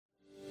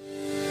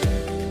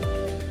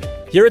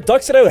Here at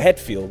Doxedo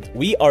Hatfield,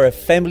 we are a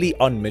family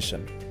on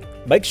mission.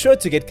 Make sure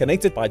to get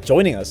connected by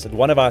joining us at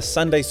one of our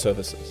Sunday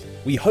services.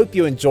 We hope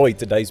you enjoyed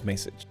today's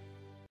message.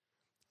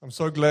 I'm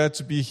so glad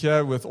to be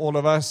here with all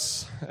of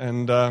us.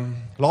 And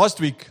last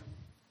week,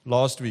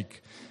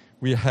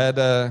 we had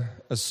a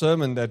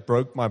sermon that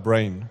broke my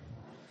brain.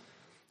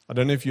 I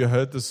don't know if you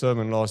heard the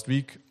sermon last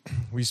week.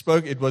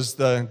 It was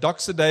the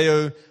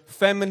Doxedo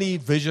Family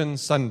Vision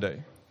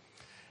Sunday.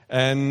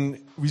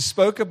 And we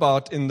spoke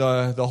about in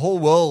the whole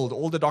world,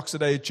 all the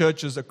Doxedo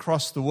churches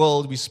across the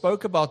world, we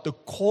spoke about the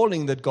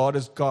calling that God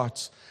has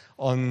got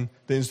on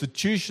the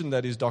institution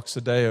that is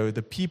Doxedo,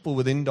 the people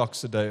within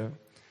Doxedo.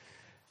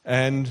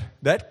 And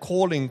that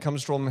calling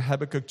comes from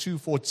Habakkuk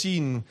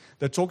 2:14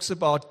 that talks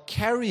about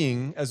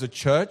carrying as a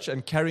church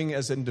and carrying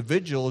as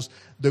individuals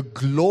the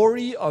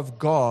glory of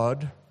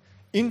God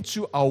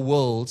into our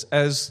worlds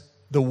as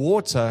the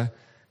water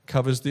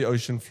covers the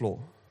ocean floor.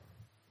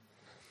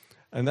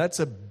 And that's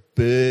a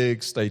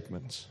big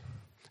statement.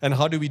 And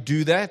how do we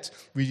do that?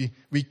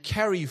 We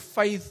carry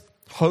faith,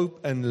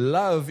 hope, and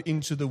love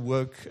into the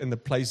work and the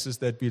places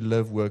that we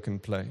live, work,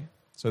 and play.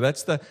 So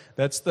that's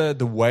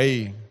the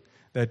way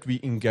that we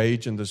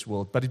engage in this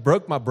world. But it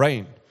broke my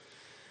brain.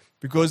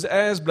 Because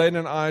as Blaine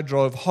and I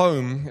drove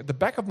home, at the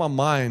back of my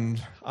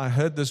mind, I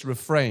heard this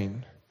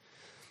refrain: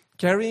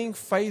 carrying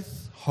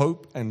faith,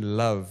 hope, and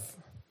love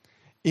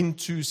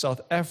into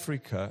South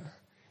Africa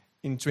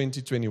in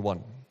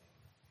 2021.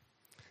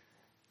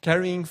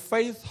 Carrying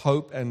faith,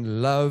 hope,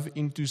 and love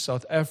into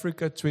South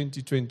Africa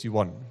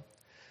 2021.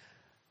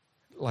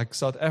 Like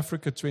South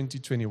Africa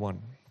 2021.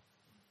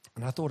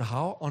 And I thought,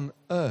 how on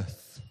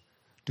earth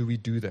do we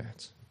do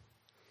that?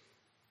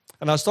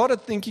 And I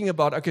started thinking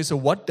about, okay, so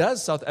what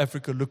does South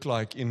Africa look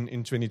like in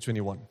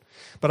 2021?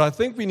 But I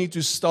think we need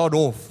to start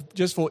off,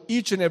 just for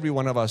each and every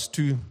one of us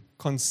to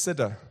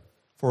consider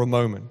for a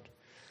moment.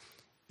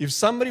 If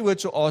somebody were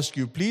to ask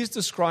you, please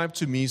describe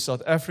to me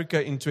South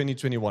Africa in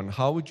 2021,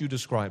 how would you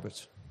describe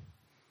it?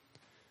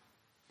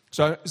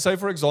 So, say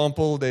for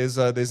example, there's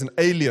an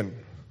alien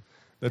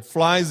that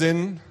flies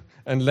in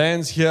and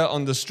lands here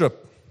on the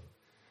strip.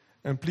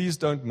 And please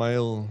don't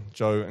mail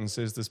Joe and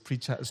says this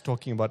preacher is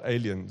talking about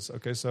aliens.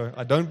 Okay, so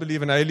I don't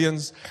believe in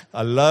aliens.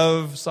 I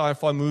love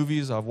sci-fi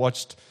movies. I've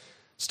watched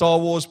Star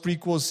Wars,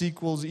 prequels,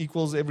 sequels,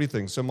 equals,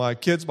 everything. So my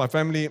kids, my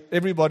family,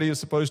 everybody is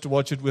supposed to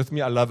watch it with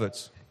me. I love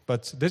it.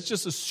 But let's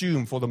just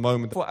assume for the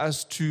moment for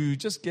us to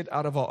just get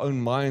out of our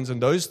own minds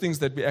and those things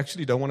that we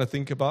actually don't want to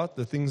think about,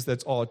 the things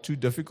that are too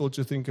difficult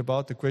to think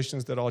about, the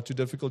questions that are too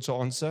difficult to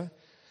answer,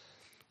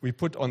 we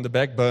put on the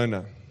back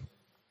burner.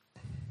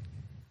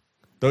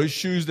 Those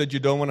shoes that you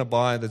don't want to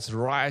buy that's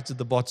right at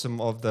the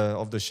bottom of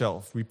the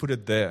shelf, we put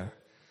it there.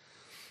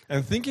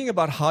 And thinking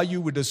about how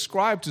you would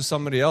describe to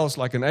somebody else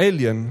like an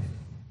alien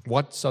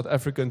what South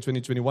Africa in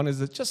 2021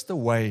 is, it's just a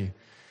way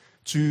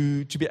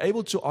to be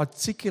able to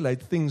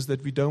articulate things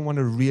that we don't want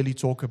to really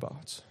talk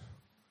about.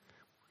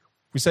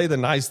 We say the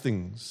nice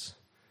things,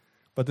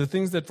 but the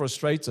things that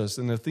frustrate us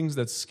and the things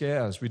that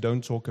scare us, we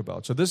don't talk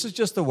about. So this is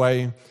just a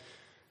way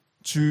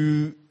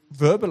to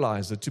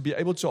verbalize it, to be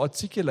able to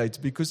articulate,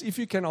 because if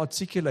you can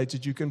articulate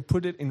it, you can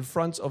put it in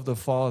front of the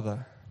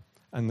Father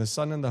and the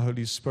Son and the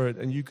Holy Spirit,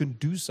 and you can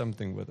do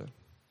something with it.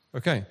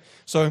 Okay,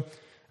 so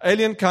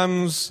alien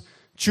comes,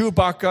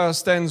 Chewbacca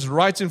stands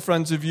right in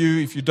front of you.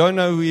 If you don't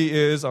know who he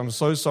is, I'm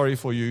so sorry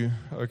for you,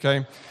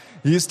 okay?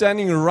 He's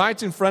standing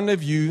right in front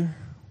of you.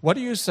 What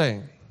are you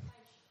saying?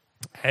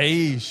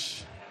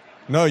 Aish.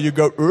 No, you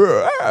go,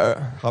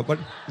 how about,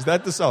 is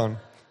that the sound?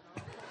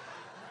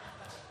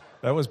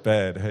 That was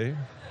bad, hey?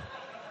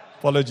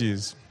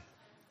 Apologies.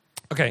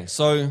 Okay,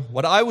 so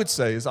what I would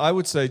say,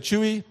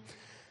 Chewy,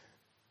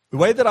 the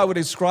way that I would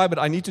describe it,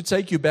 I need to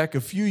take you back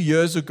a few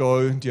years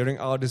ago during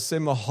our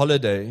December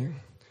holiday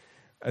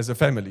as a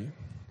family.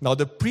 Now,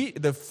 the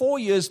 4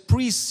 years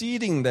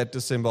preceding that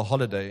December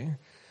holiday,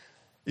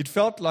 it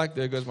felt like,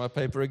 there goes my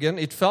paper again,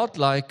 it felt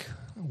like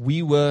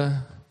we were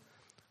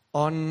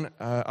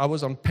I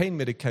was on pain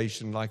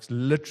medication, like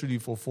literally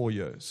for 4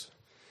 years.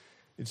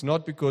 It's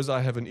not because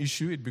I have an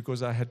issue, it's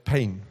because I had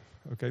pain.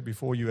 Okay,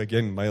 before you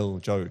again mail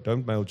Joe,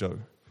 don't mail Joe.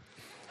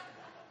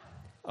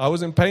 I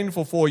was in pain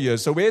for 4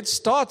 years. So where it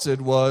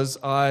started was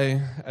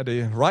at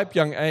a ripe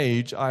young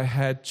age, I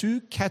had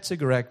 2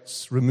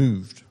 cataracts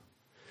removed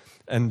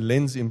and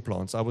lens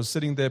implants. I was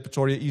sitting there,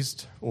 Pretoria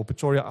East or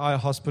Pretoria Eye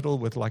Hospital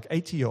with like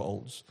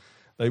 80-year-olds.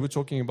 They were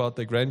talking about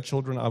their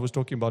grandchildren. I was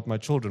talking about my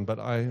children, but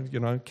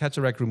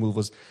cataract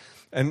removals.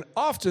 And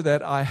after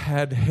that, I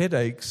had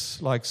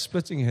headaches, like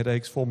splitting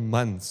headaches for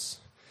months.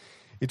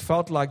 It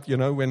felt like,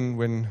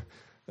 when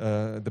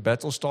the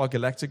Battlestar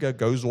Galactica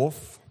goes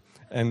off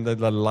and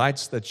the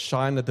lights that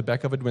shine at the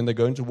back of it when they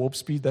go into warp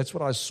speed, that's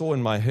what I saw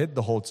in my head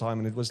the whole time.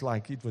 And it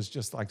was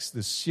just like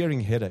this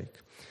searing headache.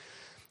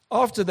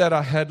 After that,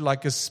 I had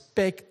like a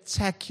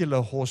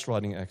spectacular horse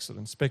riding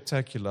accident.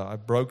 Spectacular. I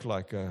broke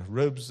like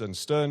ribs and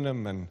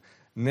sternum and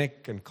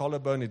neck and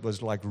collarbone. It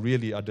was like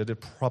really, I did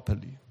it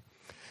properly.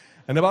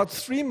 And about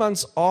 3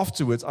 months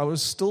afterwards, I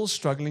was still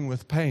struggling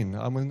with pain.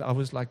 I mean, I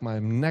was like, my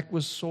neck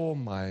was sore,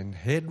 my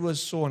head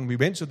was sore, and we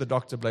went to the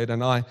doctor, Blade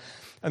and I,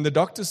 and the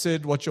doctor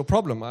said, what's your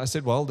problem? I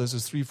said, well, this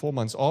is 3-4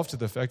 months after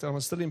the fact, I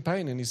was still in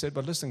pain. And he said,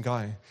 but listen,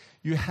 Guy,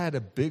 you had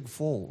a big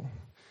fall.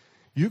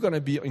 You're going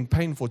to be in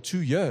pain for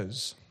 2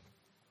 years.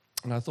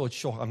 And I thought,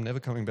 sure, I'm never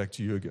coming back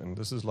to you again.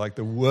 This is like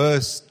the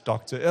worst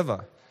doctor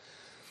ever.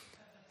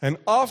 And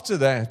after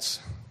that,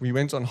 we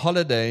went on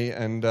holiday,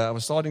 and I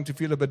was starting to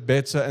feel a bit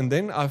better, and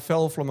then I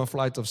fell from a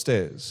flight of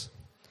stairs,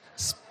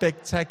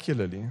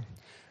 spectacularly.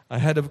 I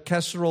had a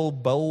casserole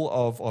bowl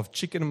of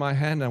chicken in my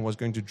hand, and I was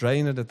going to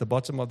drain it at the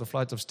bottom of the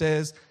flight of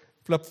stairs,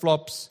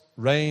 flip-flops,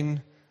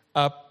 rain,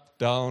 up,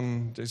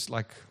 down, just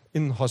like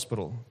in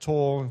hospital,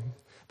 tore.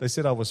 They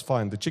said I was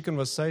fine. The chicken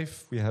was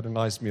safe. We had a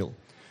nice meal.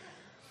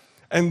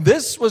 And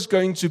this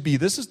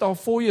is now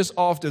 4 years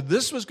after,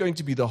 this was going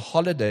to be the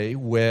holiday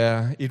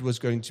where it was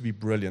going to be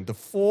brilliant. The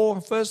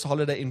first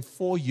holiday in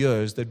 4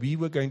 years that we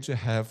were going to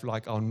have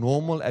like our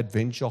normal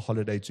adventure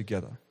holiday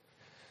together.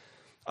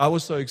 I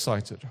was so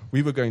excited.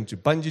 We were going to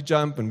bungee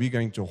jump, and we were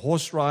going to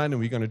horse ride, and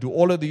we were going to do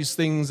all of these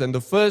things. And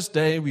the first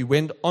day we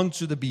went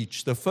onto the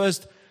beach, the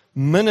first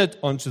minute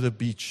onto the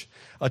beach,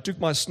 I took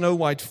my snow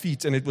white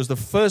feet, and it was the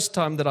first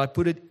time that I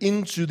put it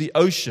into the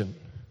ocean.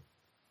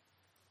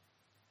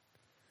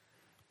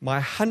 My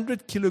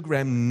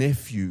 100-kilogram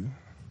nephew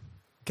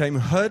came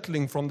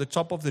hurtling from the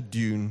top of the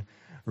dune,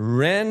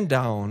 ran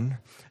down,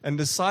 and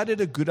decided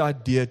a good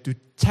idea to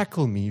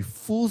tackle me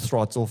full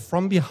throttle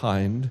from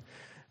behind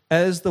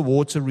as the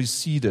water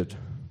receded,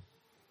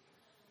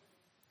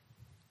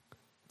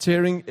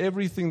 tearing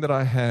everything that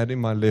I had in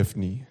my left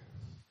knee.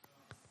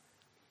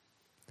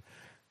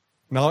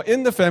 Now,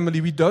 in the family,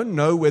 we don't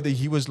know whether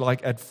he was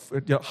like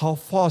how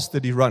fast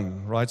did he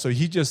run, right? So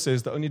he just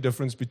says the only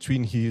difference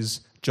between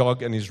his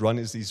jog and his run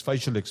is his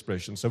facial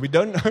expression. So we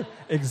don't know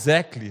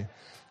exactly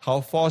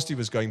how fast he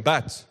was going,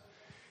 but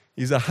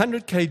he's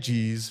 100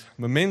 kgs,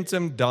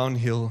 momentum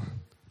downhill.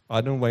 I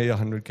don't weigh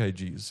 100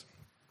 kgs.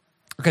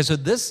 Okay, so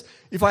this,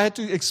 if I had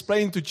to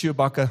explain to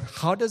Chewbacca,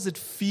 how does it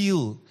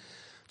feel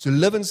to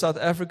live in South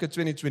Africa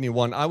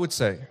 2021, I would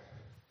say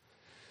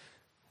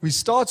we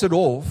started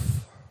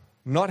off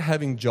not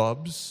having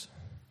jobs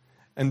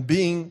and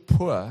being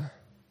poor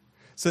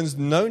since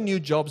no new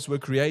jobs were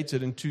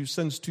created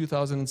since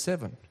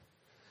 2007.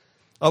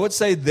 I would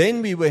say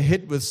then we were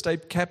hit with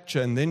state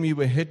capture, and then we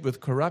were hit with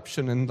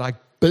corruption, and like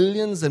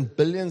billions and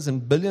billions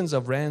and billions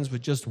of rands were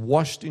just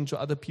washed into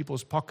other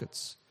people's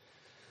pockets.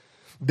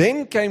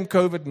 Then came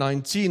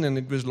COVID-19, and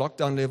it was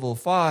lockdown level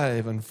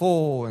 5 and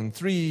 4 and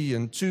 3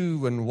 and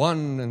 2 and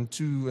 1 and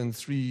 2 and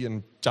 3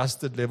 and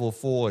adjusted level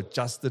 4,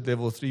 adjusted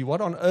level 3. What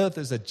on earth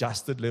is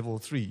adjusted level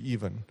 3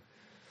 even?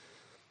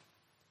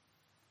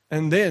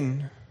 And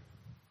then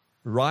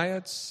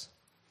riots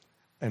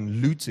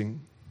and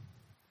looting.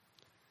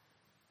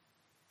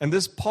 And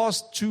this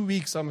past 2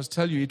 weeks, I must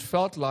tell you, it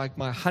felt like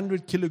my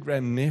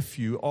 100-kilogram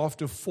nephew,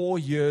 after 4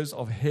 years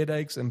of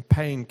headaches and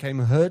pain, came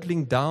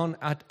hurtling down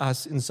at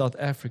us in South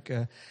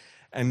Africa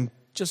and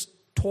just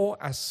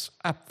tore us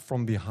up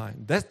from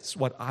behind. That's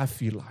what I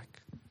feel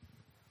like.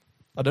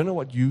 I don't know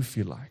what you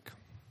feel like.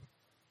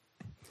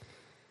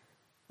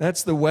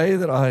 That's the way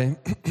that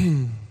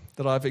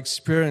I've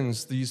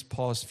experienced these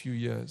past few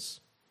years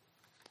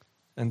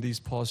and these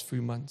past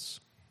few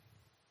months.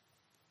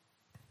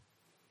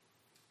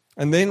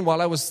 And then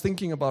while I was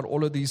thinking about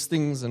all of these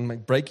things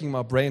and breaking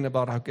my brain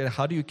about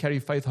how do you carry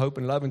faith, hope,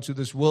 and love into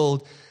this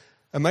world,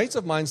 a mate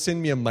of mine sent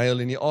me a mail,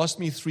 and he asked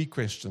me 3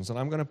 questions. And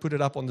I'm going to put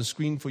it up on the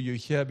screen for you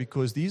here,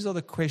 because these are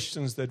the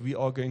questions that we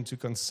are going to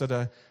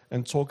consider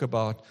and talk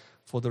about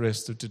for the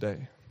rest of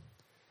today.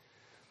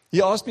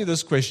 He asked me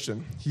this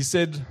question. He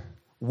said,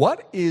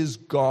 what is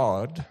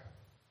God?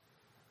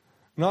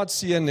 Not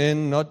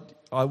CNN, not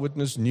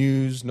Eyewitness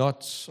News,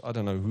 not I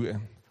don't know who.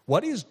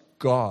 What is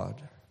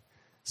God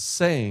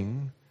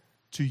saying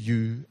to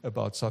you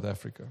about South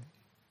Africa?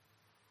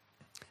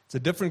 It's a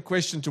different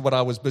question to what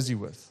I was busy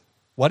with.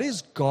 What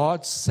is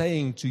God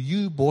saying to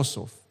you,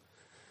 Boshoff?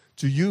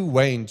 To you,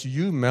 Wayne? To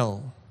you,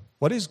 Mel?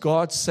 What is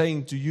God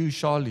saying to you,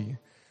 Charlie,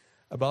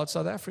 about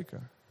South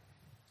Africa?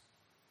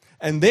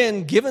 And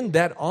then, given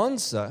that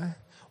answer,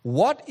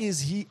 what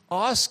is He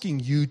asking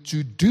you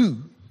to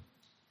do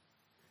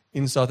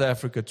in South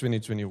Africa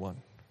 2021?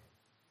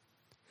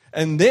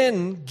 And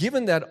then,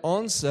 given that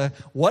answer,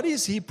 what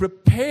is He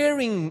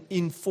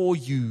preparing for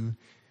you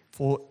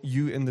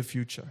in the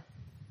future?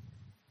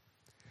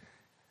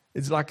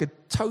 It's like a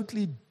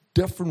totally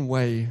different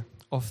way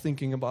of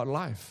thinking about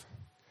life.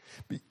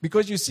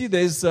 Because you see,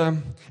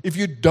 if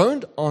you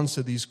don't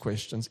answer these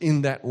questions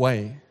in that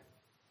way,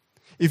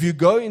 if you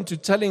go into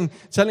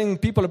telling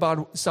people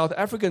about South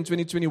Africa in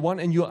 2021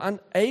 and you're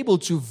unable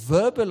to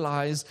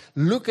verbalize,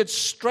 look it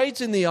straight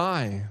in the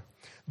eye,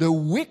 the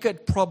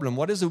wicked problem.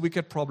 What is a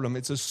wicked problem?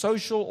 It's a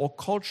social or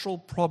cultural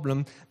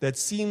problem that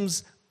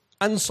seems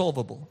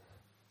unsolvable.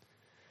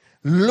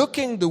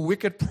 looking the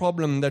wicked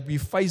problem that we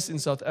face in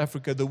South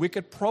Africa, the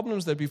wicked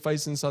problems that we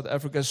face in South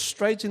Africa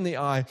straight in the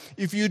eye,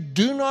 if you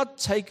do not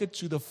take it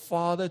to the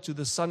Father, to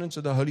the Son, and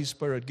to the Holy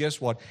Spirit, guess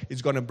what?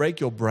 It's going to break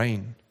your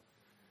brain.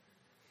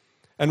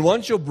 And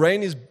once your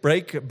brain is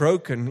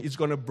broken, it's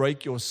going to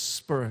break your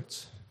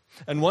spirit.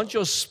 And once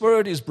your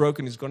spirit is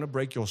broken, it's going to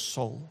break your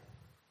soul.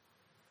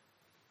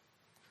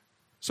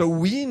 So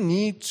we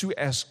need to,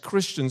 as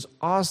Christians,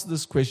 ask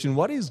this question: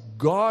 what is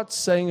God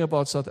saying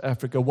about South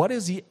Africa? What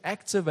is He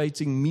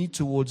activating me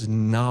towards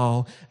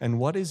now? And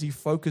what is He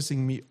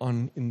focusing me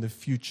on in the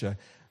future?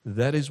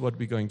 That is what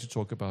we're going to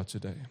talk about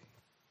today.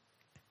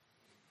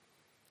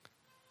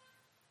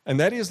 And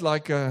that is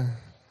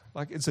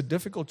it's a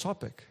difficult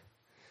topic.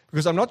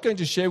 Because I'm not going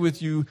to share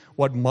with you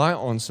what my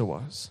answer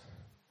was.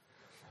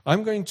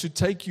 I'm going to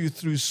take you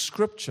through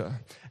Scripture,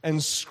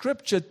 and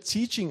Scripture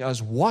teaching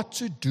us what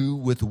to do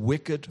with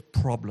wicked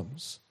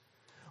problems.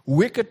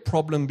 Wicked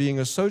problem being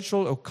a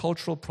social or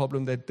cultural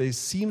problem that there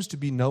seems to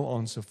be no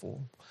answer for.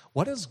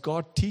 What does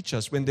God teach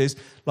us when there's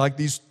like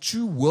these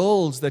two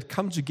worlds that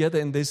come together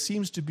and there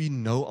seems to be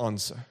no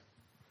answer?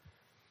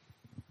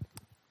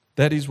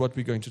 That is what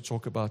we're going to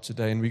talk about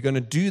today, and we're going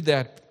to do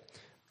that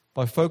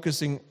by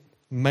focusing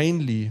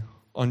mainly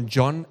on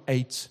John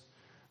 8,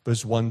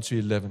 verse 1 to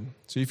 11.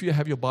 So if you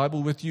have your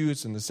Bible with you,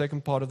 it's in the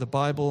second part of the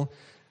Bible.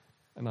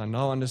 And I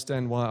now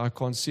understand why I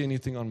can't see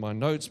anything on my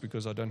notes,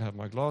 because I don't have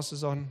my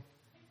glasses on.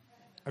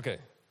 Okay.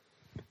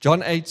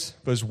 John 8,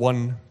 verse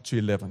 1 to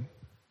 11.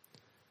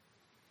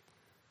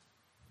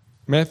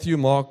 Matthew,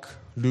 Mark,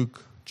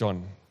 Luke,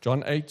 John.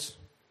 John 8,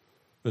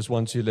 verse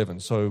 1 to 11.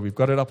 So we've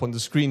got it up on the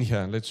screen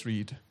here. Let's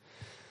read.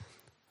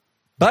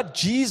 But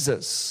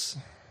Jesus...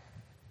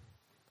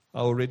 I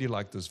already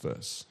like this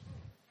verse.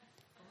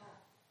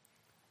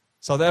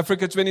 South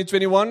Africa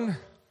 2021,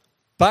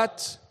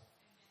 but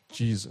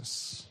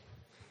Jesus.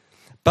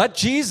 But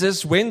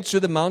Jesus went to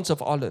the Mount of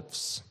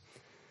Olives.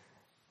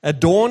 At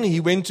dawn,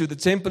 he went to the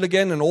temple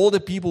again, and all the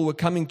people were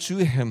coming to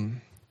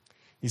him.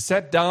 He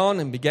sat down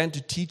and began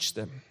to teach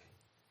them.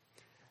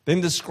 Then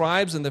the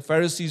scribes and the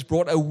Pharisees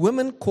brought a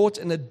woman caught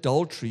in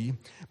adultery,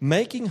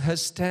 making her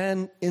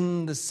stand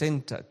in the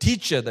center.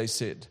 Teacher, they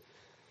said,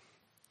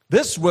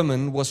 this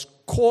woman was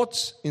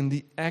caught in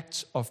the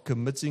act of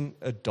committing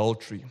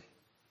adultery.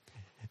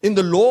 In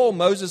the law,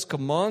 Moses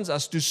commands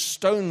us to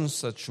stone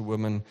such a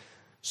woman.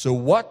 So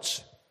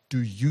what do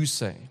you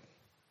say?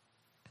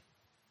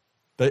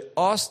 They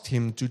asked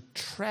him to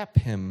trap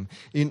him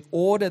in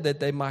order that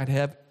they might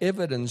have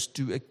evidence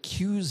to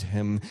accuse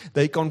him.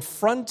 They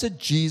confronted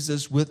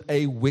Jesus with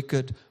a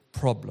wicked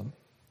problem.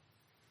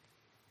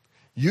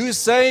 You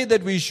say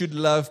that we should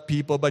love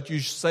people, but you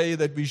say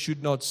that we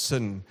should not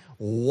sin.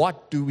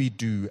 What do we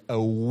do?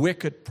 A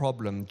wicked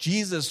problem.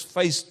 Jesus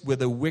faced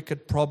with a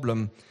wicked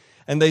problem,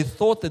 and they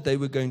thought that they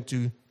were going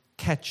to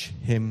catch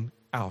him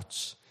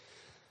out.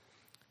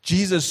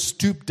 Jesus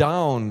stooped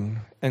down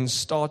and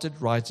started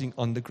writing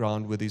on the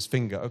ground with his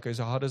finger. Okay,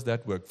 so how does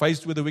that work?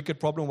 Faced with a wicked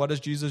problem, what does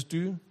Jesus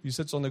do? He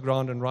sits on the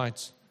ground and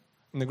writes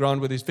on the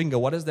ground with his finger.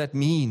 What does that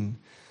mean?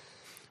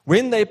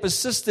 When they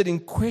persisted in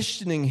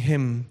questioning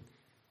him,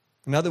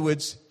 in other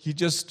words, he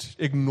just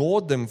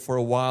ignored them for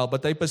a while,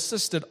 but they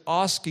persisted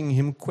asking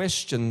him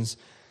questions.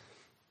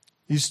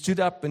 He stood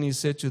up and he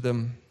said to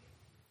them,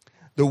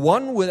 the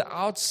one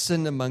without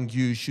sin among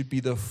you should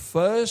be the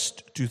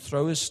first to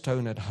throw a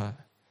stone at her.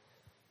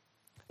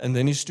 And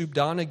then he stooped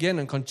down again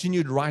and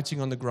continued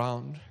writing on the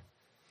ground.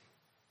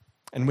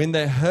 And when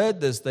they heard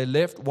this, they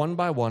left one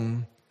by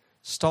one,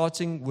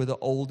 starting with the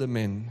older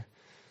men,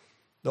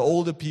 the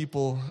older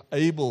people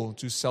able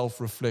to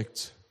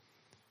self-reflect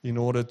in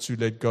order to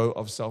let go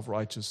of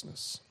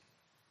self-righteousness.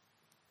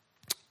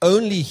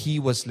 Only he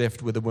was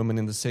left with the woman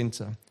in the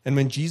center. And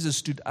when Jesus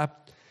stood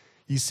up,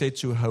 he said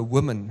to her,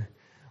 woman,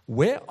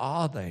 where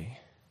are they?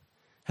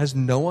 Has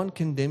no one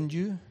condemned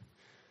you?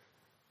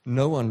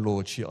 No one,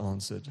 Lord, she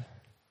answered.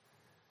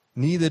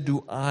 Neither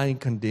do I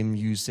condemn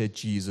you, said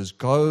Jesus.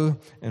 Go,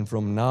 and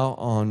from now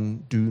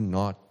on, do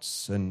not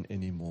sin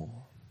anymore.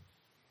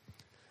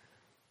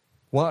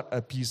 What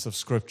a piece of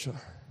scripture.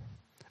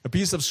 A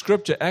piece of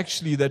scripture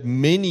actually that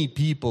many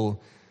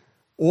people,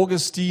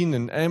 Augustine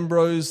and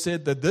Ambrose,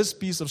 said that this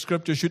piece of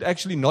scripture should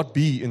actually not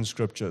be in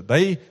scripture.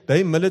 They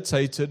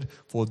militated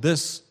for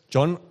this,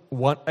 John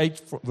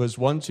 8 verse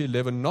 1 to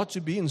 11, not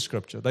to be in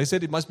scripture. They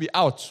said it must be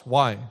out.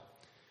 Why?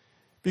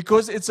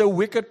 Because it's a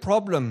wicked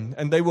problem,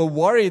 and they were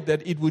worried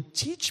that it would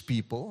teach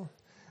people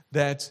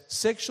that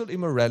sexual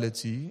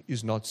immorality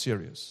is not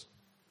serious.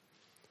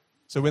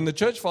 So when the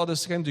church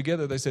fathers came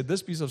together, they said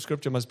this piece of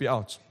scripture must be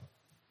out.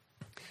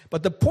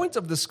 But the point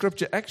of the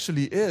scripture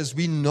actually is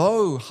we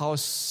know how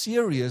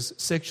serious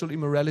sexual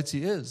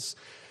immorality is.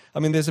 I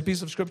mean, there's a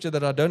piece of scripture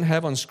that I don't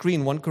have on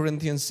screen. 1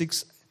 Corinthians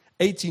 6,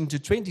 18 to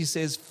 20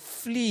 says,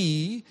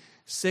 flee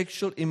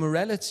sexual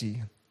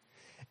immorality.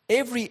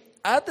 Every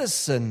other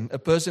sin a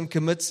person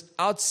commits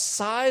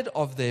outside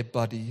of their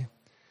body,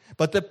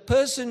 but the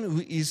person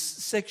who is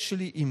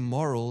sexually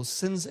immoral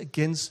sins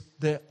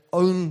against their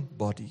own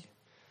body.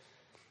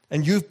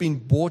 And you've been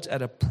bought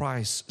at a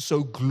price.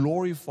 So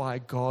glorify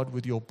God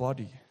with your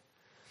body.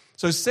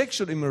 So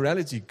sexual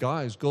immorality,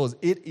 guys, girls,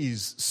 it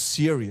is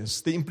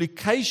serious. The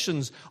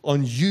implications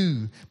on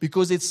you,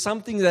 because it's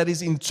something that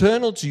is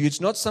internal to you,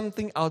 it's not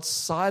something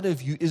outside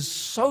of you, is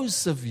so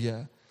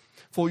severe.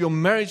 For your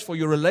marriage, for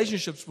your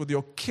relationships with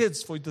your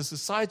kids, for the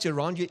society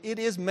around you, it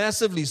is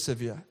massively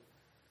severe.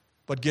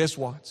 But guess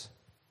what?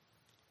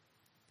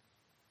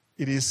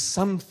 It is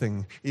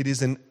something, it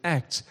is an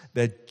act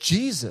that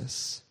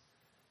Jesus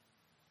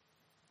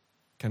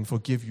can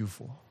forgive you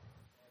for.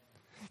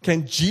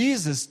 Can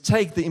Jesus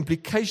take the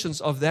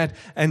implications of that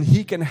and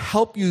He can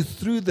help you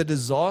through the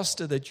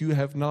disaster that you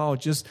have now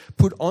just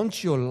put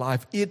onto your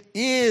life? It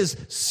is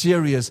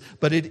serious,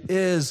 but it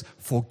is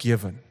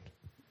forgiven.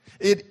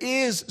 It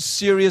is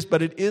serious,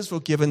 but it is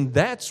forgiven.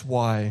 That's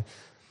why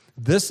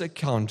this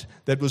account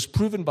that was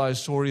proven by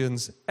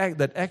historians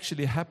that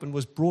actually happened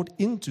was brought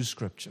into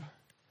Scripture.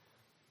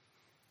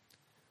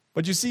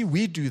 But you see,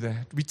 we do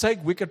that. We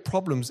take wicked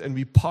problems and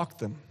we park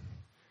them.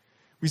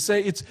 We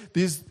say it's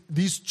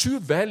these two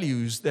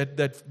values that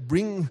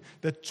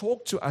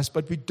talk to us,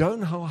 but we don't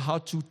know how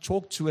to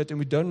talk to it and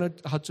we don't know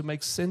how to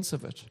make sense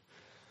of it.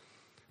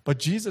 But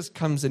Jesus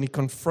comes and He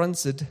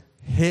confronts it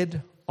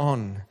head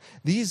on.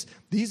 These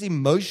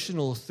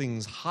emotional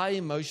things, high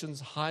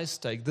emotions, high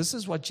stake, this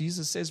is what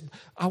Jesus says.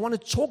 I want to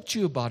talk to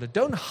you about it.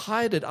 Don't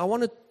hide it. I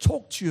want to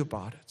talk to you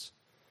about it.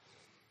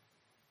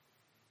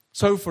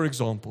 So, for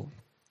example,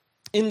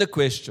 in the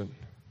question,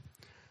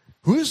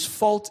 whose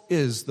fault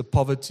is the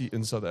poverty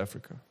in South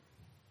Africa?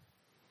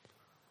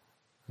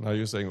 Now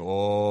you're saying,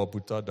 oh,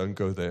 Buddha, don't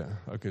go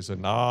there. Okay, so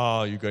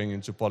now you're going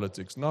into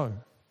politics. No.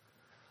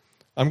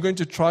 I'm going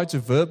to try to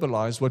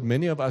verbalize what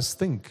many of us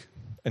think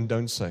and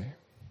don't say.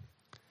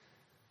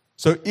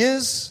 So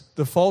is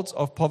the fault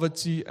of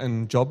poverty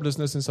and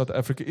joblessness in South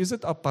Africa, is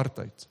it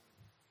apartheid?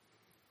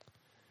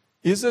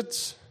 Is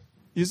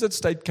it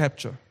state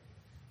capture?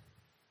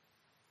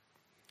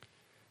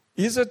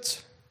 Is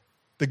it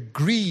the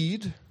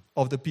greed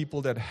of the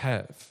people that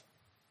have?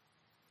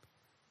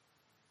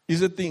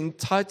 Is it the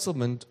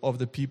entitlement of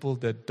the people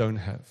that don't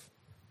have?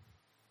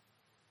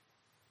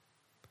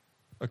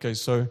 Okay,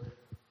 so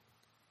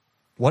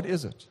what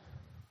is it?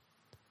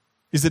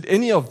 Is it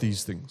any of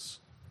these things?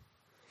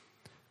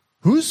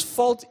 Whose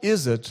fault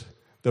is it,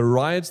 the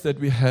riots that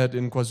we had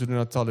in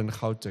KwaZulu-Natal and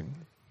Gauteng?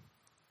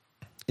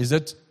 Is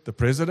it the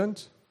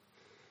president?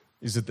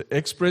 Is it the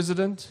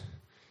ex-president?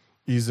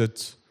 Is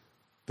it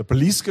the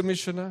police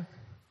commissioner?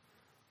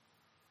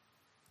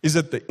 Is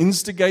it the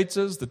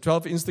instigators, the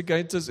 12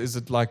 instigators? Is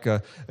it like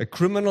a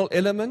criminal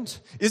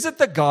element? Is it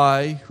the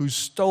guy who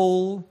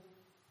stole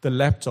the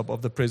laptop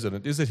of the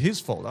president? Is it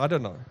his fault? I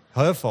don't know.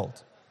 Her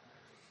fault.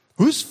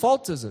 Whose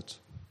fault is it?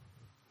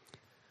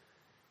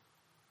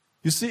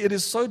 You see, it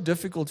is so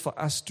difficult for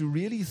us to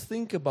really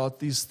think about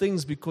these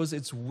things because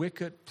it's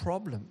wicked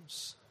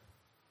problems.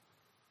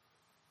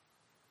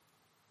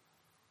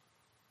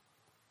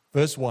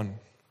 Verse 1.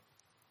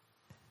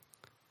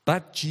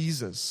 But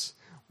Jesus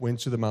went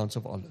to the Mount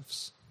of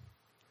Olives.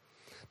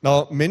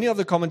 Now, many of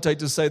the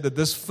commentators say that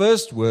this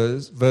first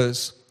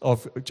verse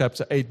of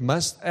chapter 8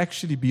 must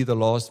actually be the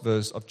last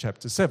verse of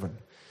chapter 7.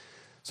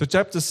 So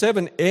chapter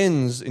 7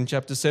 ends in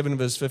chapter 7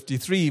 verse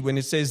 53 when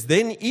it says,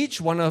 then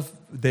each one of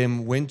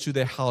them went to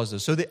their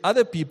houses. So the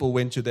other people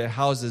went to their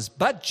houses,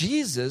 but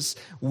Jesus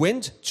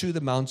went to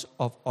the Mount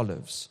of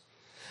Olives.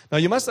 Now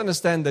you must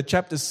understand that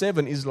chapter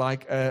 7 is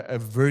like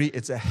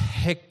it's a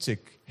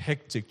hectic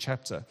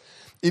chapter.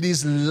 It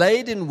is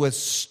laden with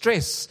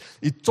stress.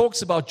 It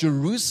talks about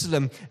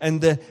Jerusalem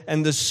and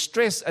the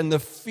stress and the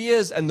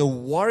fears and the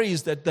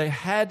worries that they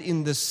had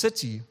in the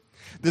city.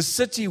 The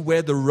city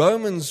where the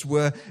Romans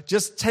were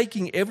just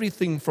taking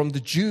everything from the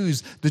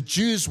Jews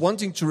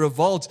wanting to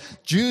revolt,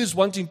 Jews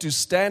wanting to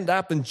stand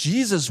up, and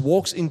Jesus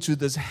walks into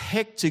this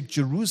hectic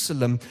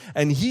Jerusalem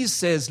and He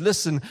says,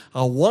 listen,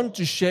 I want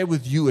to share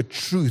with you a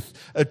truth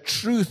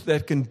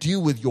that can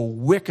deal with your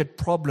wicked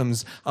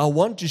problems. I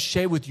want to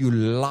share with you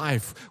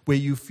life where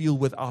you feel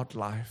without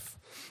life.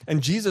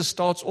 And Jesus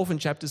starts off in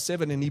chapter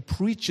 7 and He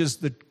preaches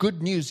the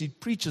good news. He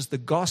preaches the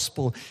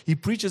gospel. He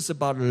preaches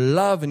about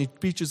love and He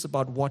preaches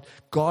about what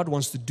God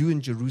wants to do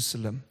in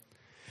Jerusalem.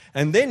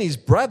 And then His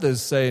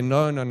brothers say,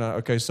 no.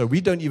 Okay, so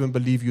we don't even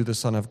believe you're the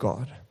Son of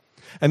God.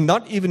 And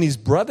not even His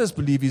brothers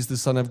believe He's the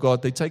Son of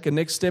God. They take a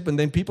next step and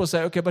then people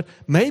say, okay, but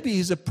maybe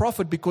He's a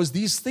prophet because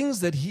these things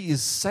that He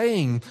is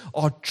saying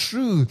are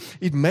true.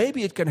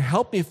 Maybe it can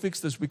help me fix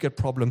this wicked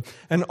problem.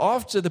 And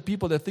after the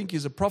people that think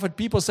He's a prophet,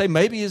 people say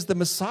maybe He's the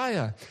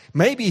Messiah.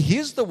 Maybe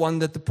He's the one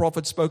that the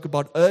prophet spoke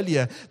about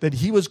earlier, that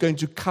He was going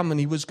to come and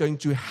He was going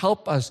to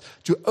help us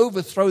to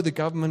overthrow the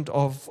government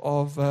of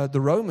the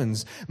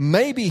Romans.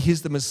 Maybe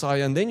He's the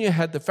Messiah. And then you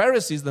had the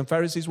Pharisees. The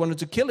Pharisees wanted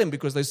to kill Him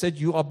because they said,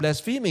 you are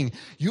blaspheming.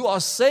 You are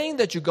saying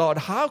that you're God.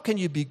 How can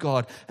you be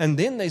God? And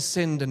then they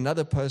send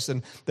another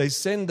person. They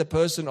send the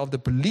person of the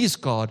police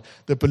guard.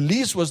 The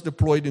police was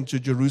deployed into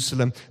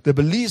Jerusalem. The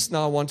police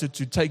now wanted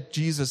to take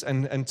Jesus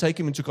and take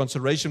him into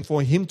consideration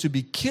for him to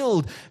be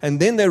killed. And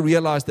then they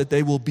realized that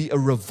there will be a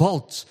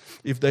revolt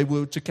if they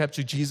were to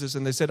capture Jesus.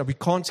 And they said, we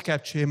can't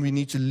capture him. We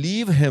need to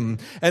leave him.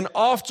 And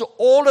after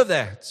all of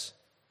that,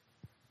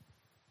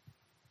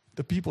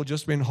 the people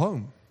just went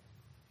home.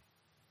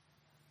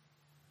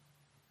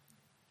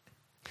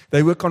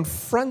 They were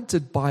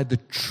confronted by the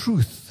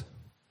truth,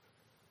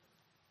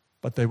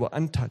 but they were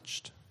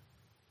untouched.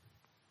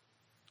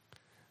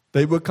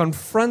 They were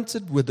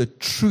confronted with the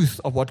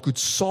truth of what could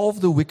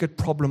solve the wicked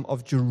problem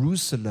of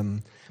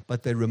Jerusalem,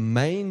 but they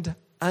remained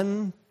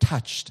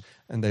untouched,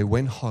 and they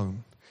went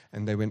home,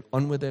 and they went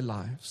on with their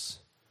lives.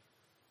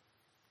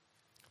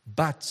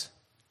 But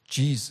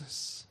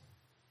Jesus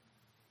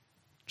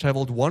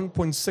traveled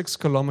 1.6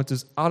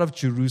 kilometers out of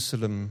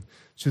Jerusalem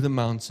to the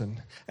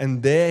mountain.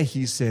 And there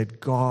he said,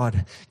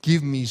 God,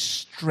 give me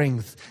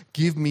strength,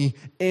 give me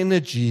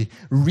energy,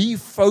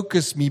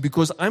 refocus me,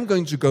 because I'm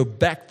going to go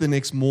back the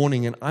next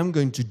morning and I'm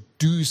going to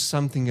do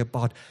something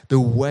about the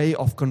way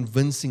of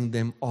convincing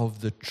them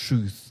of the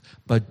truth.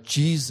 But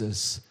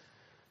Jesus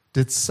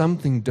did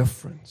something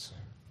different.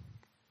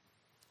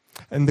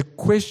 And the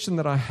question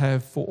that I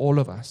have for all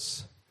of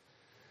us,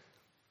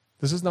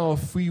 this is now a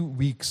few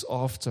weeks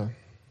after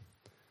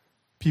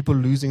people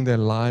losing their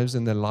lives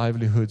and their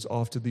livelihoods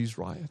after these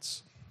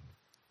riots.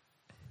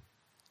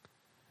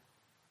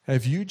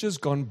 Have you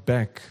just gone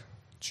back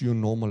to your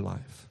normal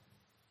life?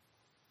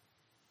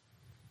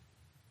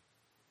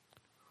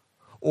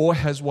 Or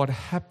has what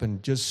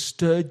happened just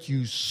stirred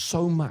you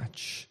so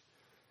much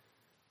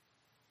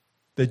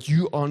that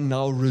you are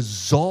now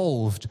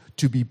resolved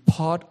to be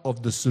part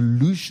of the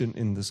solution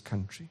in this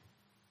country?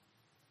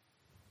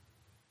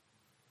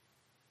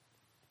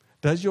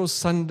 Does your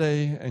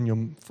Sunday and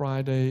your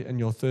Friday and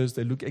your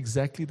Thursday look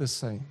exactly the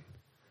same?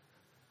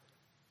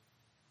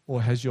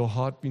 Or has your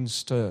heart been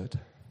stirred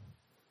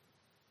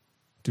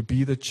to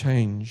be the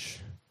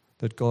change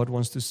that God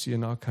wants to see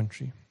in our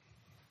country?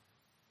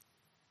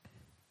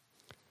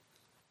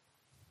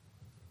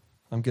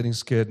 I'm getting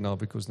scared now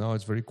because now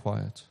it's very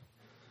quiet.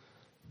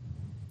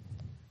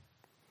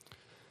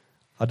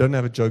 I don't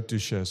have a joke to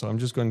share, so I'm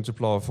just going to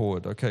plow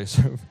forward. Okay,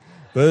 so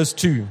verse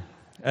 2.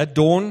 At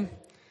dawn,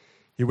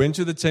 he went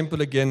to the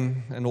temple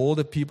again, and all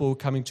the people were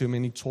coming to him,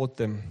 and he taught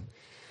them.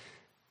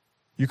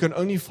 You can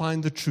only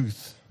find the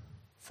truth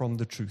from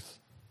the truth.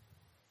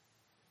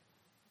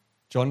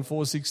 John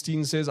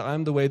 4:16 says, I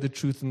am the way, the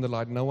truth, and the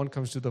light. No one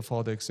comes to the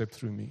Father except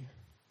through me.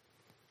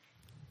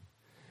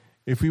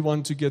 If we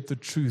want to get the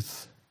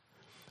truth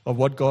of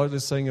what God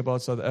is saying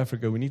about South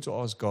Africa, we need to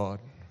ask God.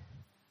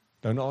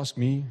 Don't ask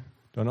me.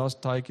 Don't ask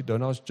Taiki.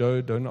 Don't ask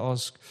Joe. Don't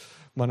ask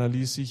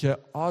Manalisi here.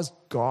 Ask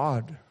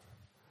God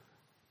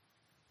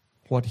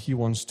what he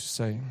wants to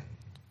say.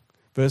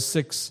 Verse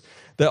 6,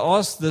 they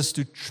asked this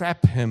to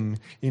trap him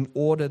in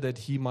order that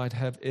he might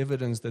have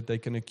evidence that they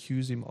can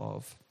accuse him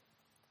of.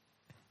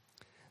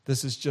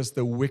 This is just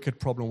the wicked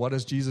problem. What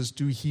does Jesus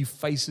do? He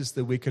faces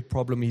the wicked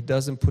problem. He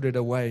doesn't put it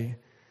away.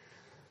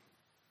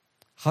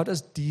 How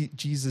does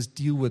Jesus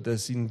deal with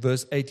this? In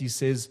verse 8, he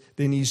says,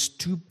 then he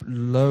stooped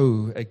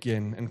low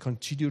again and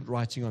continued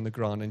writing on the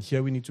ground. And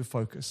here we need to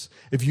focus.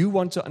 If you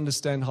want to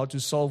understand how to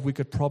solve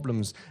wicked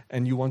problems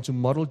and you want to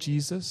model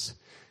Jesus,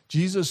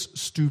 Jesus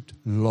stooped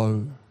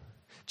low.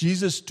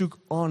 Jesus took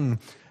on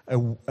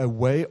a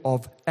way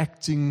of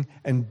acting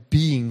and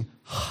being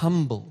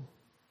humble.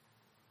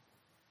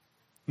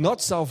 Not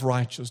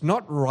self-righteous,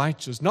 not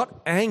righteous, not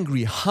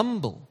angry,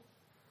 humble.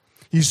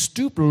 He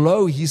stooped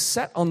low, he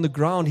sat on the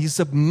ground, he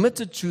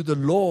submitted to the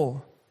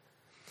law.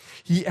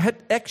 He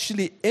had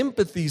actually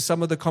empathy,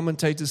 some of the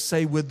commentators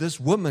say, with this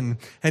woman,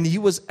 and he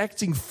was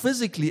acting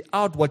physically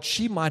out what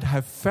she might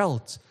have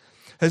felt.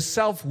 Her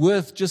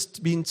self-worth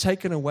just being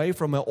taken away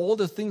from her, all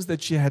the things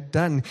that she had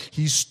done.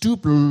 He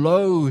stooped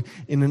low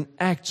in an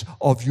act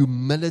of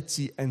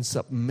humility and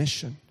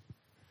submission.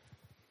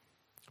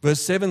 Verse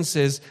 7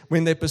 says,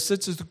 when they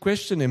persisted to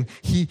question him,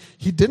 he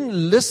didn't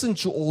listen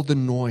to all the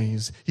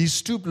noise. He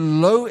stooped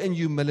low in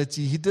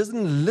humility. He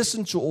didn't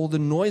listen to all the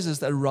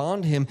noises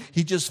around him.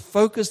 He just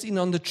focused in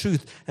on the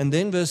truth. And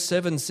then verse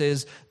 7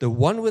 says, the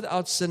one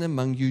without sin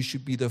among you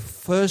should be the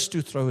first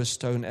to throw a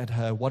stone at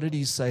her. What did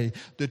he say?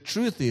 The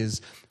truth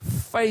is,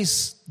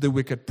 face the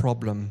wicked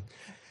problem.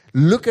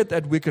 Look at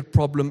that wicked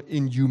problem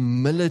in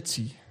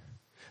humility.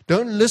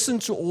 Don't listen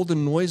to all the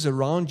noise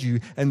around you,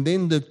 and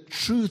then the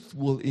truth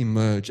will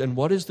emerge. And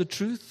what is the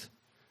truth?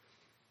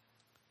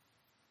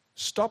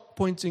 Stop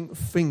pointing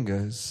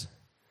fingers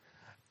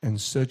and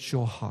search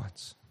your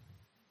heart.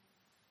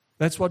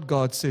 That's what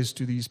God says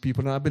to these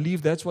people. And I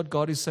believe that's what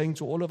God is saying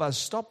to all of us.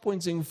 Stop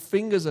pointing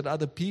fingers at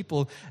other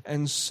people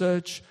and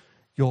search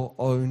your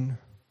own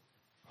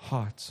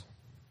heart.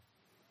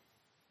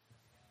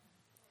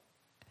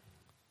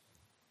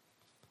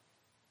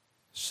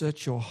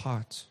 Search your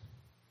heart.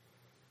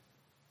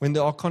 When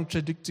there are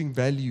contradicting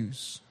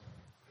values,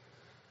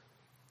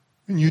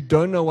 And you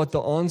don't know what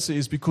the answer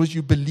is because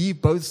you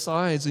believe both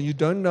sides and you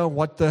don't know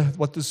what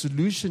the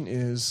solution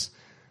is.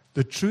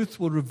 The truth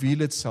will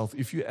reveal itself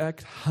if you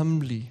act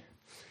humbly,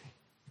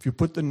 if you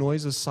put the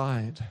noise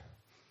aside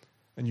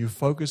and you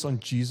focus on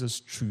Jesus'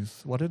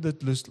 truth. What did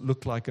it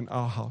look like in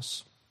our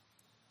house?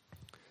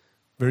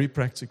 Very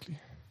practically.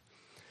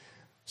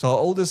 So our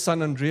oldest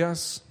son,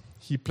 Andreas,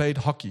 he played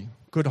hockey,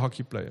 good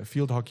hockey player,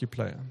 field hockey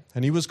player.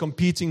 And he was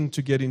competing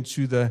to get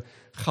into the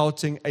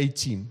Gauteng A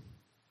team.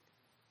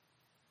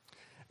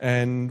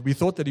 And we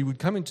thought that he would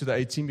come into the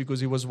A team because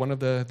he was one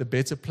of the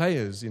better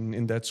players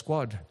in that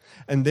squad.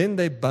 And then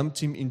they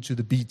bumped him into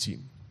the B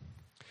team.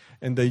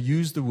 And they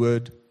used the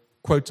word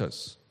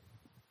quotas.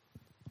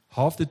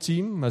 Half the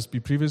team must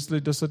be previously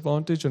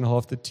disadvantaged and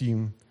half the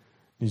team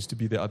needs to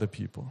be the other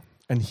people.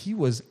 And he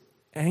was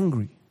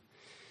angry.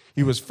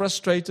 He was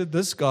frustrated.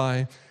 This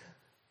guy,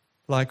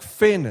 like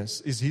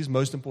fairness is his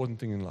most important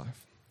thing in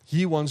life.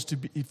 He wants to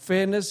be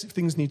fairness,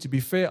 things need to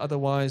be fair,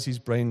 otherwise his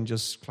brain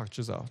just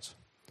clutches out.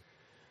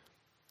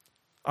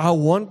 I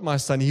want my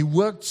son. He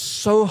worked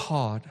so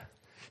hard.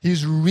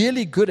 He's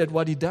really good at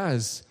what he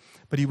does,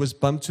 but he was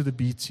bumped to the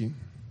B team.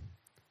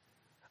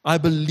 I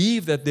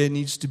believe that there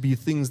needs to be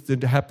things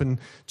that happen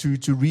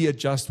to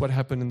readjust what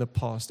happened in the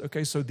past.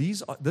 Okay, so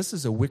this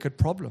is a wicked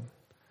problem.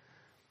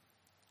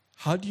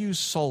 How do you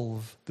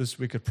solve this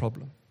wicked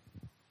problem?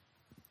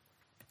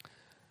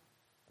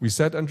 We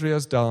sat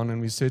Andreas down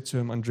and we said to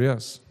him,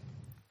 Andreas,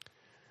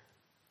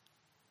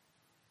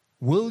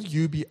 will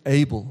you be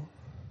able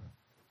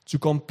to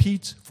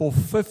compete for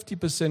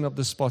 50% of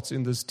the spots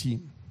in this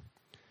team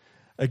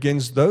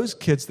against those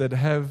kids that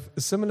have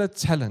a similar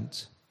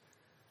talent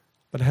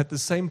but had the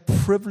same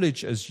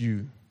privilege as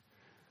you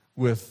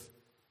with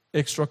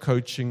extra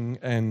coaching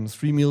and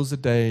 3 meals a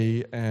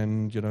day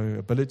and,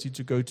 ability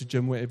to go to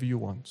gym wherever you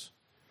want?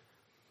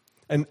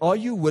 And are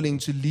you willing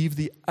to leave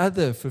the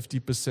other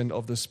 50%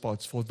 of the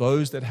spots for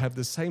those that have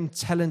the same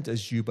talent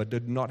as you but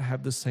did not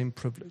have the same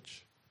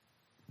privilege?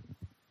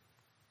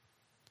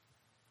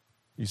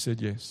 He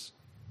said yes.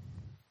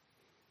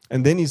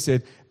 And then he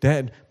said,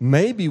 Dad,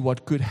 maybe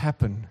what could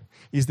happen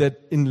is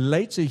that in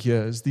later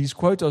years, these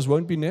quotas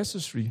won't be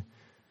necessary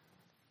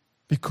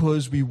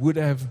because we would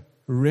have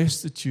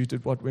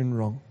restituted what went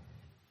wrong.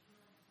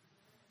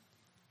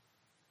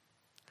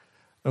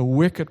 A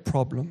wicked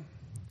problem,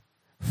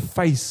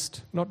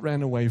 faced, not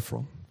ran away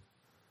from.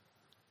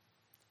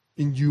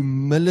 In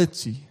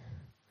humility,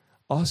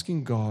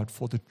 asking God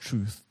for the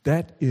truth.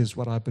 That is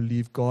what I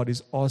believe God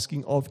is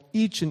asking of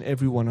each and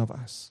every one of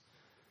us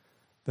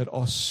that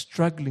are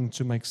struggling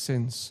to make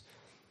sense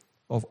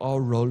of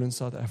our role in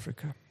South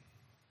Africa.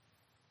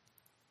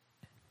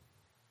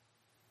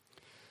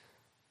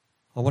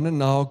 I want to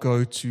now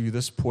go to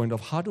this point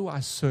of how do I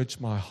search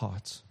my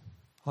heart?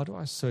 How do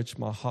I search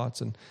my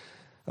heart? And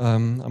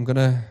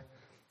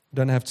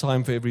don't have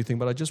time for everything,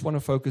 but I just want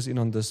to focus in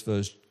on this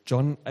verse,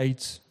 John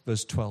 8,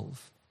 verse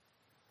 12.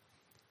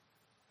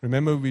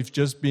 Remember, we've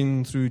just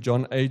been through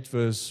John 8,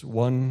 verse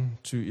 1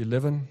 to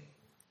 11.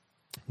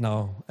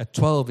 Now, at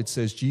 12, it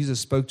says, Jesus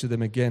spoke to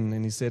them again,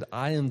 and he said,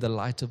 I am the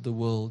light of the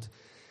world.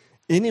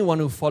 Anyone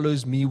who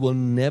follows me will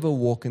never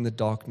walk in the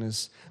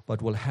darkness,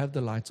 but will have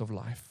the light of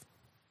life.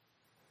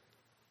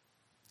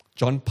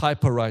 John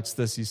Piper writes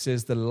this. He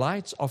says, the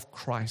light of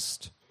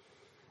Christ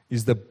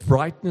is the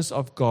brightness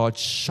of God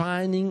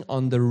shining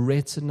on the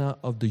retina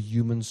of the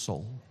human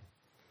soul.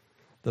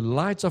 The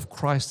light of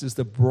Christ is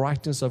the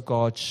brightness of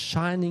God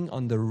shining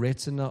on the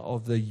retina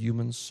of the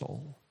human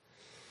soul.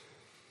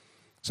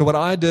 So what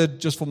I did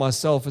just for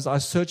myself is I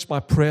searched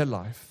my prayer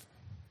life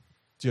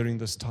during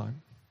this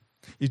time.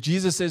 If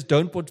Jesus says,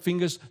 don't put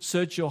fingers,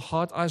 search your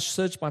heart, I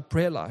searched my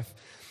prayer life.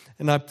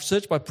 And I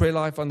searched my prayer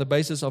life on the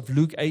basis of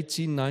Luke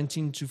 18,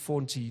 19 to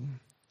 14.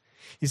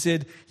 He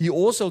said, he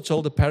also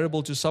told a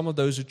parable to some of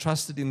those who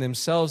trusted in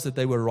themselves that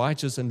they were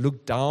righteous and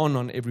looked down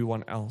on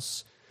everyone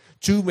else.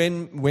 2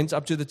 men went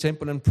up to the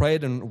temple and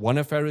prayed, and one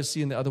a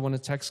Pharisee and the other one a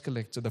tax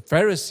collector. The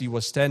Pharisee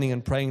was standing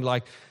and praying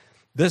like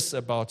this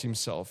about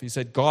himself. He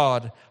said,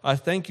 God, I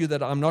thank you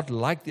that I'm not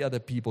like the other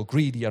people,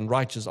 greedy,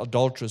 unrighteous,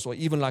 adulterous, or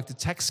even like the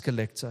tax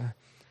collector.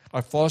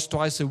 I fast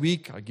twice a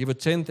week. I give a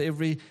tenth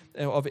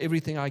of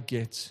everything I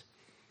get.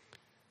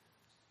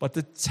 But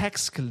the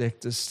tax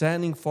collector,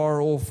 standing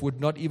far off,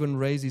 would not even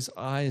raise his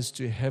eyes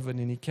to heaven,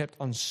 and he kept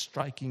on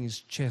striking his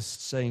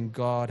chest, saying,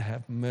 God,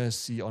 have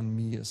mercy on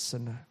me, a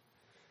sinner.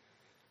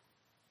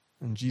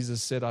 And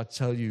Jesus said, I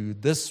tell you,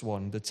 this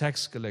one, the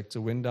tax collector,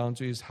 went down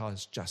to his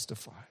house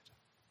justified.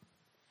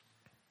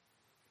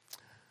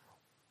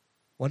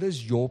 What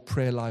does your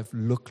prayer life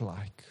look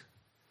like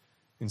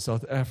in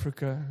South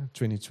Africa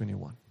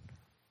 2021?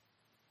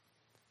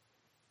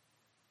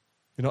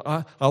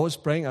 I was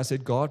praying, I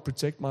said, God,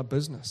 protect my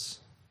business.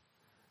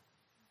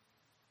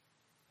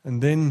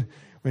 And then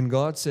when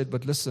God said,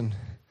 but listen,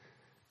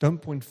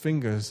 don't point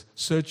fingers,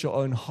 search your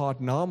own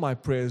heart. Now my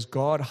prayer is,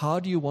 God, how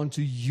do you want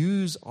to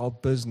use our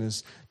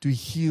business to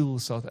heal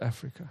South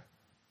Africa?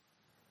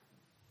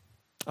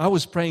 I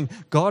was praying,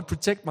 God,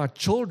 protect my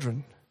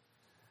children.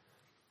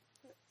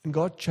 And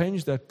God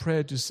changed that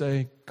prayer to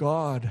say,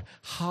 God,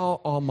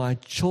 how are my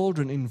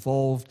children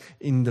involved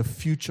in the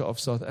future of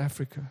South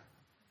Africa?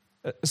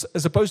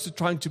 As opposed to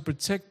trying to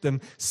protect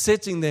them,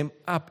 setting them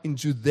up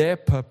into their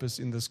purpose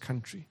in this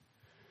country.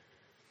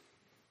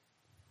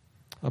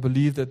 I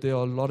believe that there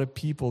are a lot of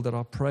people that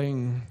are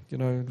praying,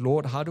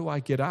 Lord, how do I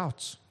get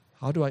out?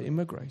 How do I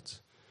immigrate?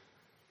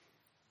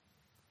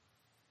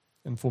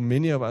 And for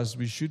many of us,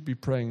 we should be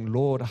praying,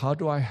 Lord, how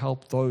do I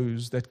help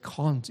those that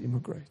can't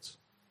immigrate?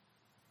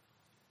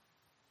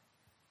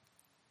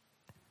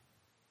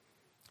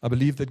 I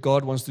believe that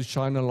God wants to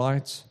shine a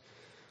light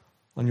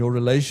on your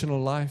relational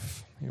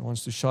life. He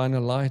wants to shine a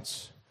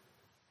light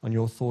on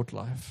your thought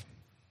life.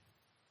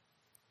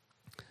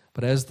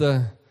 But as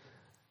the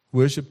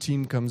worship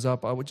team comes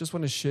up, I would just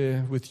want to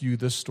share with you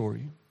this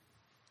story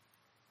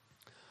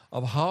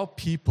of how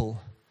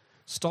people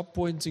stopped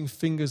pointing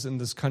fingers in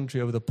this country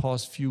over the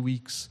past few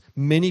weeks.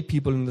 Many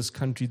people in this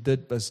country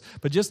did this,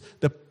 but just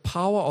the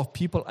power of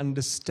people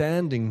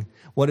understanding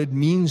what it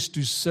means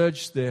to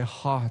search their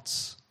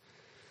hearts.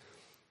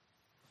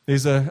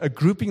 There's a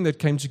grouping that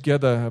came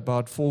together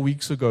about 4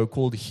 weeks ago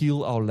called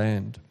Heal Our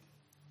Land.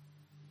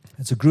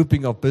 It's a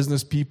grouping of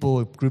business people,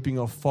 a grouping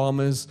of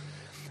farmers.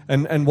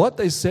 And what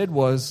they said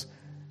was,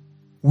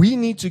 we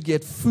need to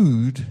get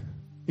food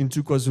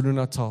into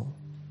KwaZulu-Natal.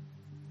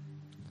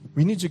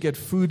 We need to get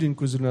food in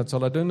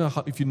KwaZulu-Natal. I don't know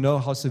if you know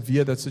how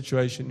severe that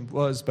situation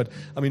was, but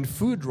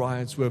food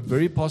riots were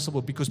very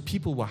possible because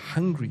people were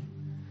hungry.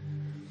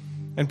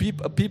 And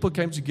people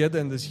came together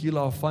in this Heal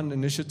Our Fund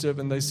initiative,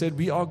 and they said,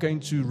 we are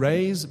going to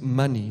raise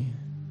money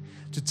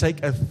to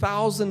take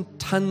 1,000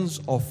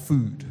 tons of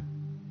food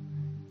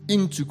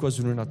into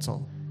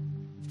KwaZulu-Natal.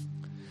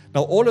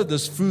 Now, all of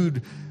this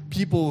food,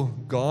 people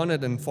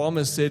garnered, and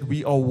farmers said,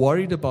 we are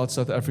worried about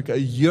South Africa. A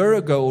year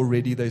ago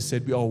already, they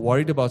said, we are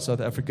worried about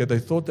South Africa. They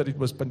thought that it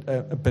was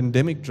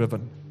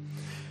pandemic-driven.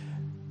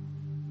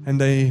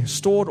 And they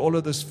stored all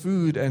of this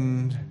food,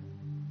 and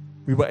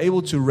we were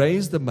able to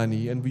raise the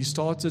money, and we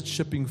started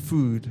shipping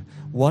food,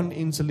 one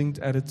interlinked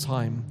at a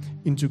time,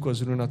 into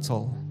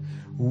KwaZulu-Natal,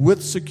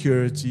 with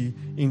security,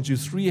 into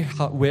 3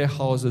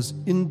 warehouses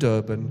in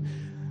Durban.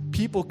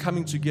 People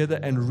coming together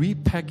and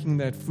repacking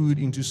that food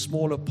into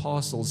smaller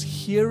parcels,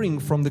 hearing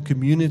from the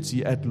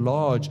community at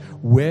large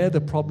where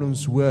the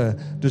problems were,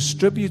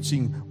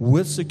 distributing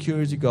with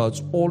security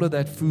guards all of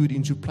that food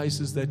into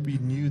places that we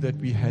knew that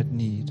we had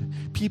need.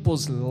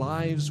 People's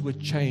lives were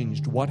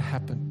changed. What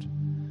happened?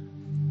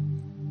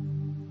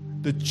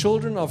 The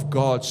children of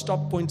God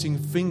stopped pointing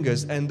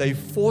fingers, and they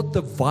fought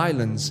the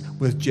violence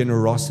with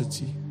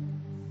generosity.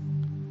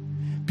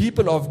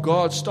 People of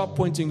God stopped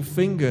pointing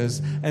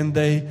fingers, and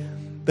they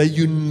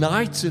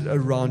united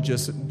around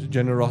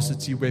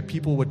generosity where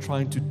people were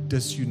trying to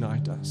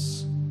disunite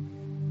us.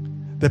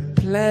 The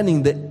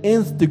planning, the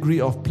nth degree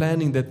of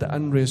planning that the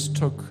unrest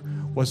took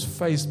was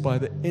faced by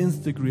the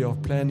nth degree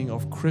of planning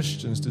of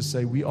Christians to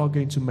say, we are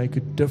going to make a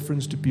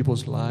difference to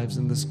people's lives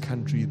in this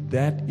country.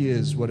 That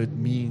is what it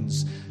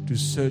means to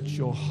search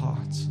your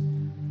heart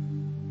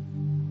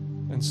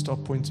and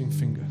stop pointing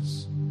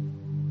fingers.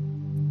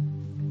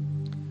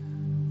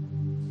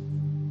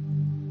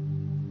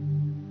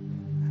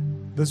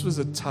 This was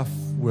a tough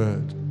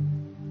word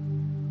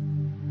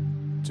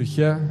to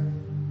hear,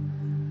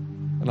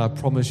 and I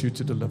promise you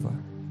to deliver.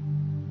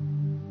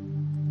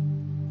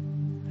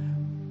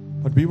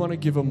 But we want to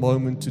give a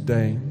moment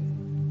today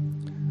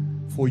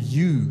for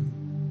you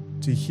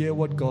to hear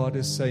what God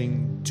is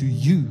saying to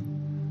you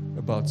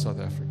about South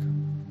Africa.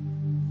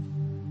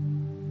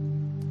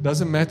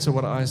 Doesn't matter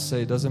what I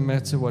say, doesn't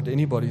matter what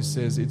anybody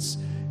says, it's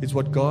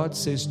what God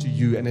says to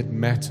you, and it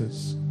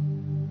matters.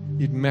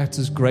 It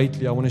matters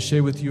greatly. I want to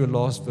share with you a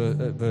last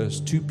verse,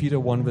 2 Peter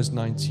 1 verse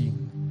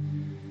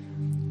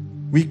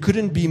 19. We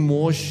couldn't be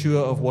more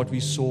sure of what we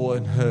saw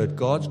and heard,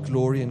 God's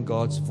glory and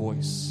God's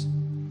voice.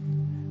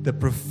 The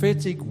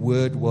prophetic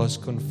word was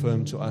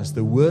confirmed to us.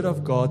 The word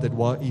of God that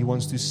He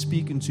wants to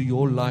speak into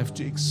your life,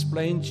 to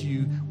explain to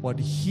you what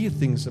He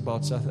thinks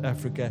about South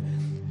Africa.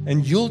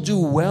 And you'll do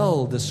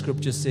well, the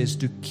scripture says,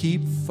 to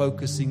keep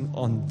focusing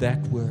on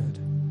that word.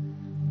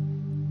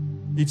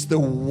 It's the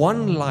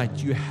one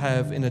light you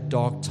have in a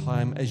dark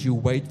time as you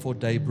wait for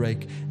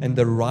daybreak and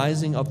the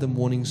rising of the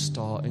morning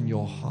star in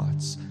your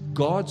hearts.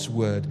 God's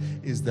word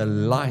is the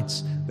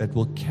light that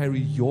will carry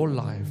your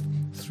life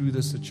through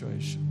the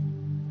situation.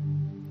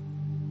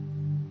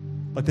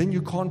 But then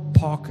you can't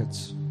park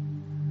it.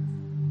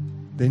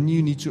 Then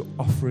you need to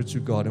offer it to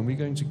God. And we're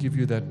going to give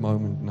you that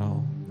moment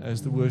now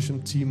as the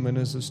worship team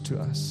ministers to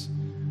us.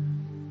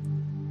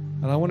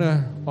 And I want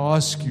to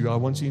ask you, I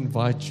want to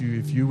invite you,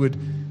 if you would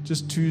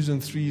just 2s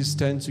and 3s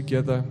stand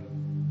together,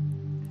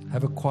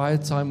 have a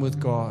quiet time with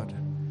God,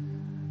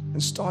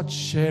 and start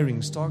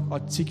sharing, start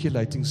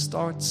articulating,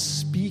 start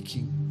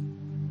speaking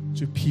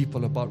to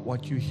people about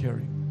what you're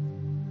hearing.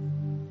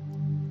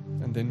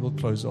 And then we'll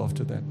close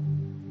after that.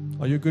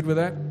 Are you good with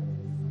that?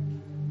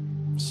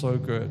 So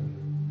good.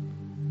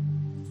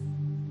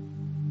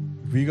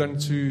 We're going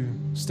to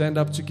stand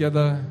up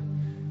together,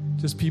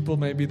 just people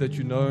maybe that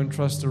you know and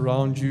trust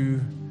around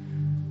you.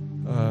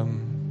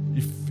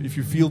 If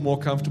you feel more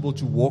comfortable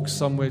to walk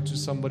somewhere to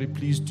somebody,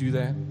 please do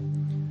that.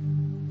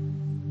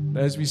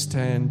 As we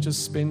stand,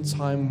 just spend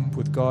time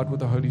with God, with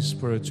the Holy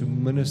Spirit, to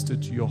minister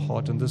to your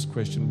heart on this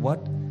question: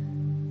 what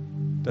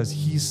does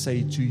He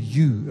say to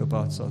you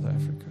about South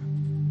Africa?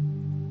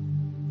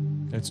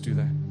 Let's do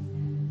that.